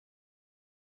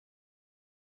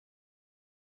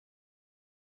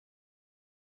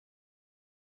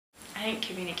I think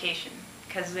communication,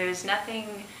 because there's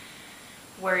nothing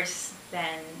worse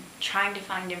than trying to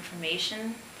find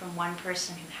information from one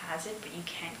person who has it, but you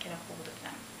can't get a hold of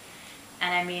them.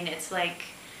 And I mean, it's like,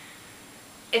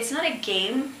 it's not a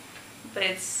game, but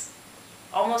it's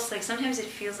almost like sometimes it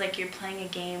feels like you're playing a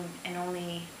game and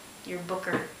only your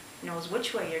booker knows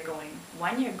which way you're going,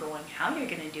 when you're going, how you're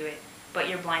going to do it, but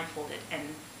you're blindfolded and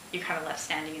you're kind of left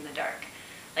standing in the dark.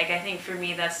 Like, I think for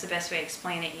me, that's the best way to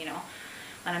explain it, you know,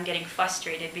 when I'm getting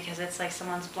frustrated, because it's like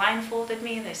someone's blindfolded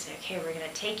me, they say, okay, we're going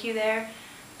to take you there,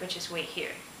 but just wait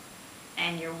here.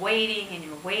 And you're waiting and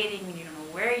you're waiting and you don't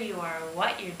know where you are,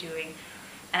 what you're doing.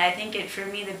 And I think for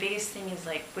me, the biggest thing is,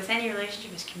 like, with any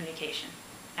relationship is communication.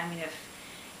 I mean, if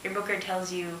your booker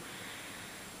tells you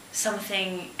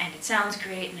something and it sounds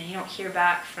great and then you don't hear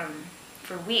back for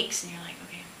weeks and you're like,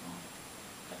 okay, well,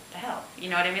 what the hell? You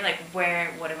know what I mean? Like,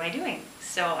 what am I doing?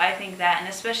 So I think that, and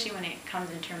especially when it comes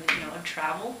in terms, you know, of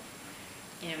travel,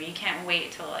 you know, you can't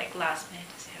wait till like last minute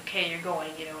to say, okay, you're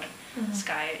going, you know, and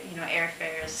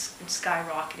airfare is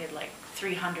skyrocketed like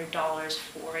 $300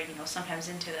 for, you know, sometimes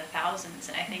into the thousands.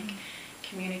 And I think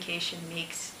communication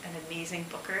makes an amazing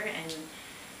booker, and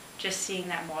just seeing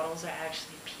that models are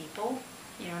actually people,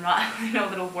 you know, not, you know,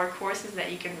 little workhorses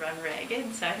that you can run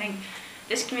ragged. So I think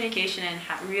this communication and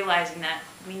realizing that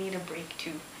we need a break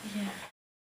too. Yeah.